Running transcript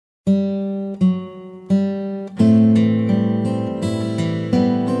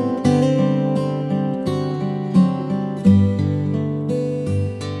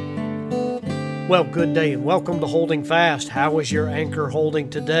Well, good day and welcome to Holding Fast. How is your anchor holding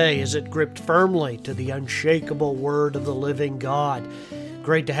today? Is it gripped firmly to the unshakable word of the living God?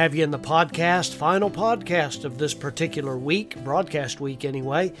 Great to have you in the final podcast of this particular week, broadcast week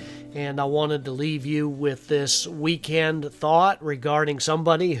anyway. And I wanted to leave you with this weekend thought regarding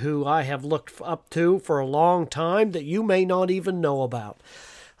somebody who I have looked up to for a long time that you may not even know about.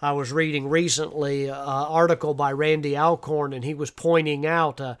 I was reading recently an article by Randy Alcorn, and he was pointing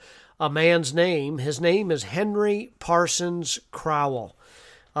out a man's name. His name is Henry Parsons Crowell.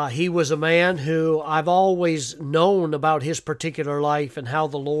 He was a man who I've always known about his particular life and how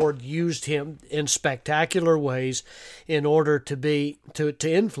the Lord used him in spectacular ways in order to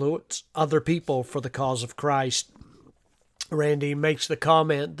influence other people for the cause of Christ. Randy makes the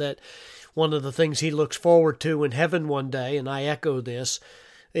comment that one of the things he looks forward to in heaven one day, and I echo this,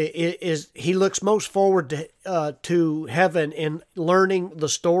 is he looks most forward to heaven in learning the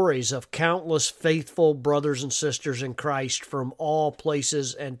stories of countless faithful brothers and sisters in Christ from all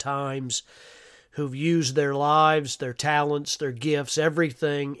places and times who've used their lives, their talents, their gifts,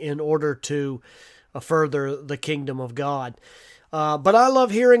 everything in order to further the kingdom of God. But I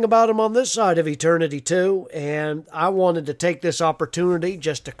love hearing about him on this side of eternity too, and I wanted to take this opportunity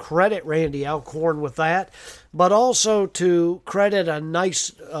just to credit Randy Alcorn with that, but also to credit a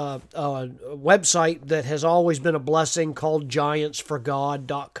nice website that has always been a blessing called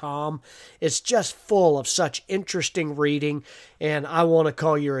GiantsForGod.com. It's just full of such interesting reading, and I want to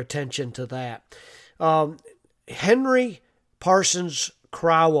call your attention to that. Henry Parsons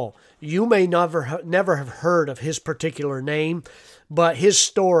Crowell. You may never have heard of his particular name, but his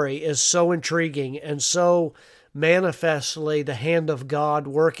story is so intriguing and so manifestly the hand of God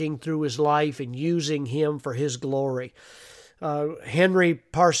working through his life and using him for his glory. Henry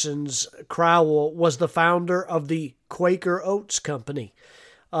Parsons Crowell was the founder of the Quaker Oats Company.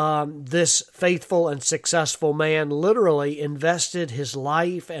 This faithful and successful man literally invested his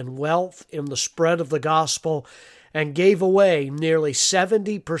life and wealth in the spread of the gospel and gave away nearly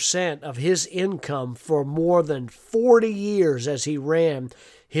 70% of his income for more than 40 years as he ran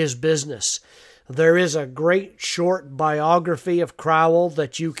his business. There is a great short biography of Crowell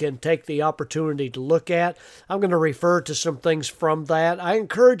that you can take the opportunity to look at. I'm going to refer to some things from that. I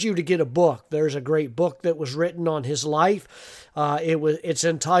encourage you to get a book. There's a great book that was written on his life. It's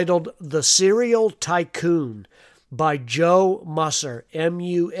entitled The Cereal Tycoon by Joe Musser,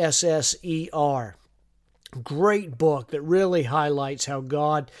 Musser. Great book that really highlights how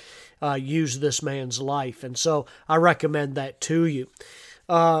God used this man's life. And so I recommend that to you.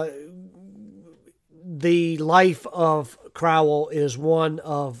 The life of Crowell is one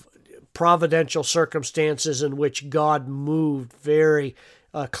of providential circumstances in which God moved very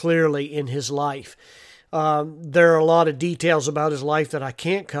clearly in his life. There are a lot of details about his life that I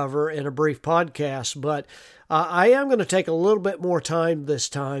can't cover in a brief podcast, but I am going to take a little bit more time this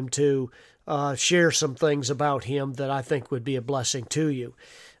time to share some things about him that I think would be a blessing to you.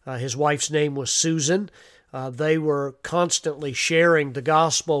 His wife's name was Susan. They were constantly sharing the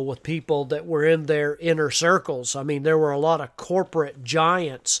gospel with people that were in their inner circles. I mean, there were a lot of corporate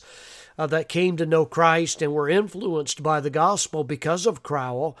giants that came to know Christ and were influenced by the gospel because of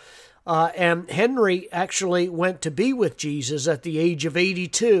Crowell. And Henry actually went to be with Jesus at the age of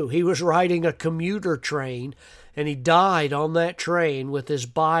 82. He was riding a commuter train, and he died on that train with his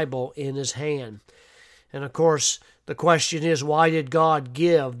Bible in his hand. And of course, the question is, why did God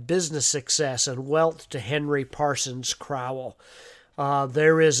give business success and wealth to Henry Parsons Crowell?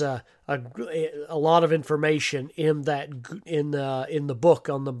 There is a lot of information in the book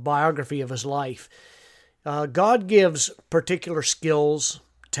on the biography of his life. God gives particular skills,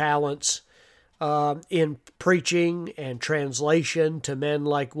 talents in preaching and translation to men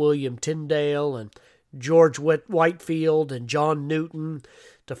like William Tyndale and George Whitefield and John Newton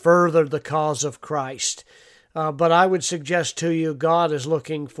to further the cause of Christ. But I would suggest to you, God is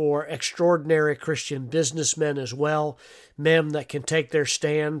looking for extraordinary Christian businessmen as well, men that can take their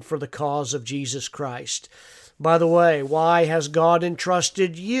stand for the cause of Jesus Christ. By the way, why has God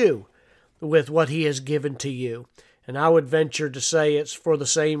entrusted you with what He has given to you? And I would venture to say it's for the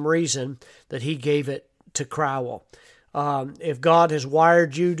same reason that He gave it to Crowell. If God has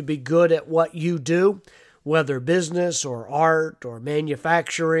wired you to be good at what you do, whether business or art or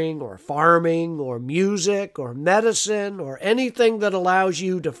manufacturing or farming or music or medicine or anything that allows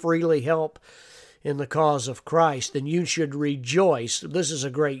you to freely help in the cause of Christ, then you should rejoice. This is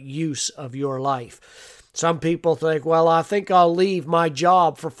a great use of your life. Some people think, well, I think I'll leave my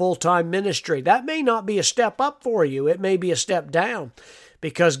job for full-time ministry. That may not be a step up for you. It may be a step down,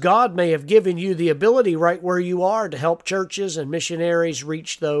 because God may have given you the ability right where you are to help churches and missionaries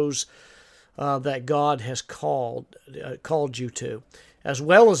reach those that God has called you to, as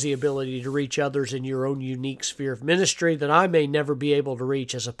well as the ability to reach others in your own unique sphere of ministry that I may never be able to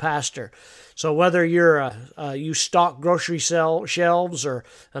reach as a pastor. So whether you stock grocery shelves, or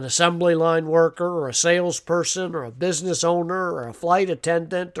an assembly line worker, or a salesperson, or a business owner, or a flight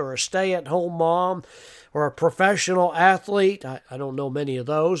attendant, or a stay-at-home mom, or a professional athlete, I don't know many of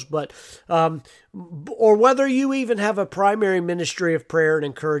those, but or whether you even have a primary ministry of prayer and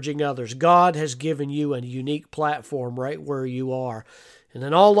encouraging others, God has given you a unique platform right where you are. And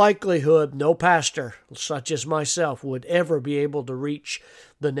in all likelihood, no pastor, such as myself, would ever be able to reach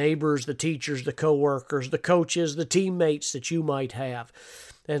the neighbors, the teachers, the co-workers, the coaches, the teammates that you might have.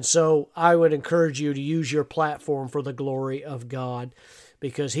 And so I would encourage you to use your platform for the glory of God,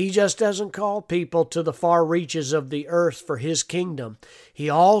 because He just doesn't call people to the far reaches of the earth for His kingdom. He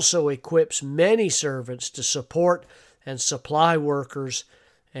also equips many servants to support and supply workers,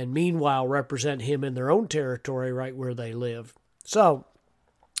 and meanwhile represent Him in their own territory right where they live. So,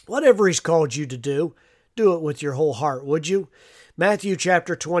 whatever He's called you to do it with your whole heart, would you? Matthew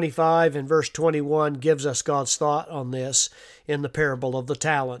chapter 25 and verse 21 gives us God's thought on this in the parable of the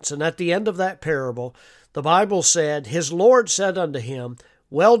talents. And at the end of that parable, the Bible said, His Lord said unto him,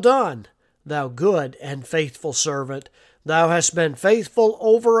 Well done, thou good and faithful servant. Thou hast been faithful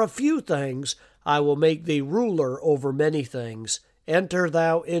over a few things. I will make thee ruler over many things. Enter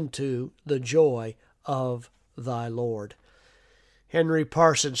thou into the joy of thy Lord. Henry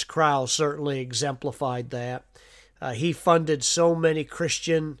Parsons Crowell certainly exemplified that. He funded so many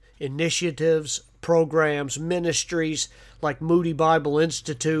Christian initiatives, programs, ministries like Moody Bible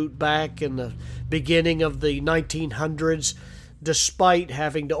Institute back in the beginning of the 1900s, despite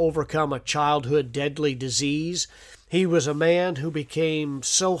having to overcome a childhood deadly disease. He was a man who became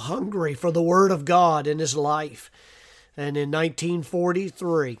so hungry for the Word of God in his life. And in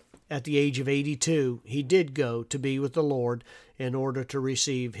 1943, at the age of 82, he did go to be with the Lord in order to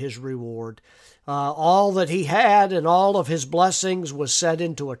receive his reward. All that he had and all of his blessings was set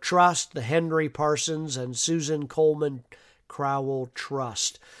into a trust, the Henry Parsons and Susan Coleman Crowell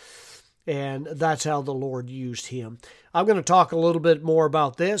Trust. And that's how the Lord used him. I'm going to talk a little bit more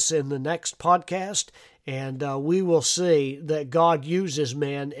about this in the next podcast, and we will see that God uses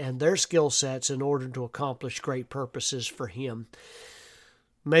men and their skill sets in order to accomplish great purposes for Him.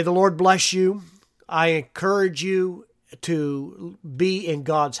 May the Lord bless you. I encourage you to be in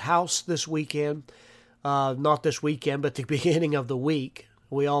God's house this weekend. Not this weekend, but the beginning of the week.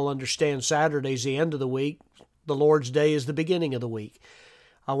 We all understand Saturday's the end of the week. The Lord's Day is the beginning of the week.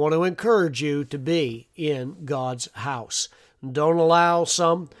 I want to encourage you to be in God's house. Don't allow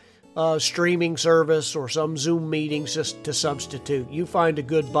some streaming service or some Zoom meetings just to substitute. You find a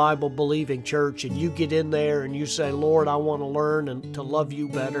good Bible-believing church and you get in there and you say, Lord, I want to learn and to love you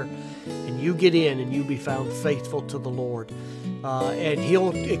better. And you get in and you be found faithful to the Lord. And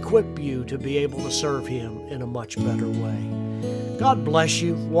He'll equip you to be able to serve Him in a much better way. God bless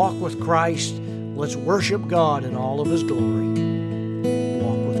you. Walk with Christ. Let's worship God in all of His glory.